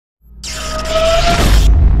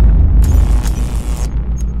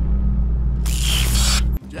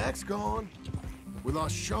gone. We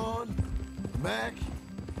lost Sean, Mac,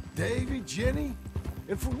 Davy, Jenny,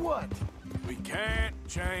 and for what? We can't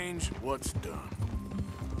change what's done.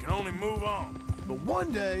 We can only move on. But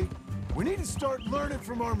one day, we need to start learning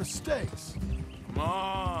from our mistakes. Come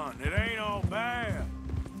on, it ain't all bad.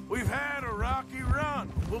 We've had a rocky run.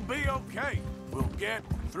 We'll be okay. We'll get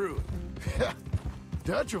through it.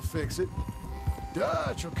 Dutch will fix it.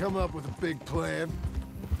 Dutch will come up with a big plan.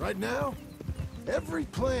 Right now, every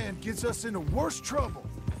plan gets us into worse trouble.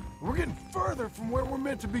 We're getting further from where we're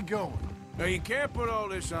meant to be going. Now, you can't put all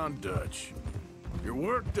this on Dutch. You're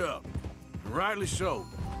worked up, and rightly so.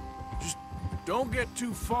 Just don't get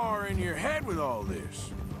too far in your head with all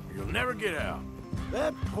this. You'll never get out.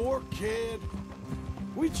 That poor kid.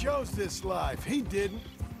 We chose this life. He didn't.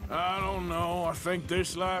 I don't know. I think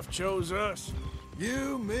this life chose us.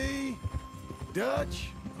 You, me, Dutch,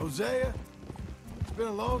 Hosea. It's been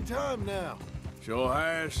a long time now. Sure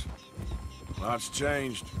has. Lots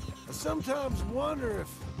changed. I sometimes wonder if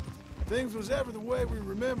things was ever the way we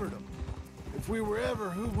remembered them. If we were ever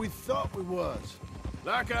who we thought we was.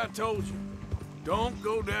 Like I told you, don't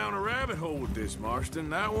go down a rabbit hole with this, Marston.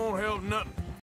 That won't help nothing.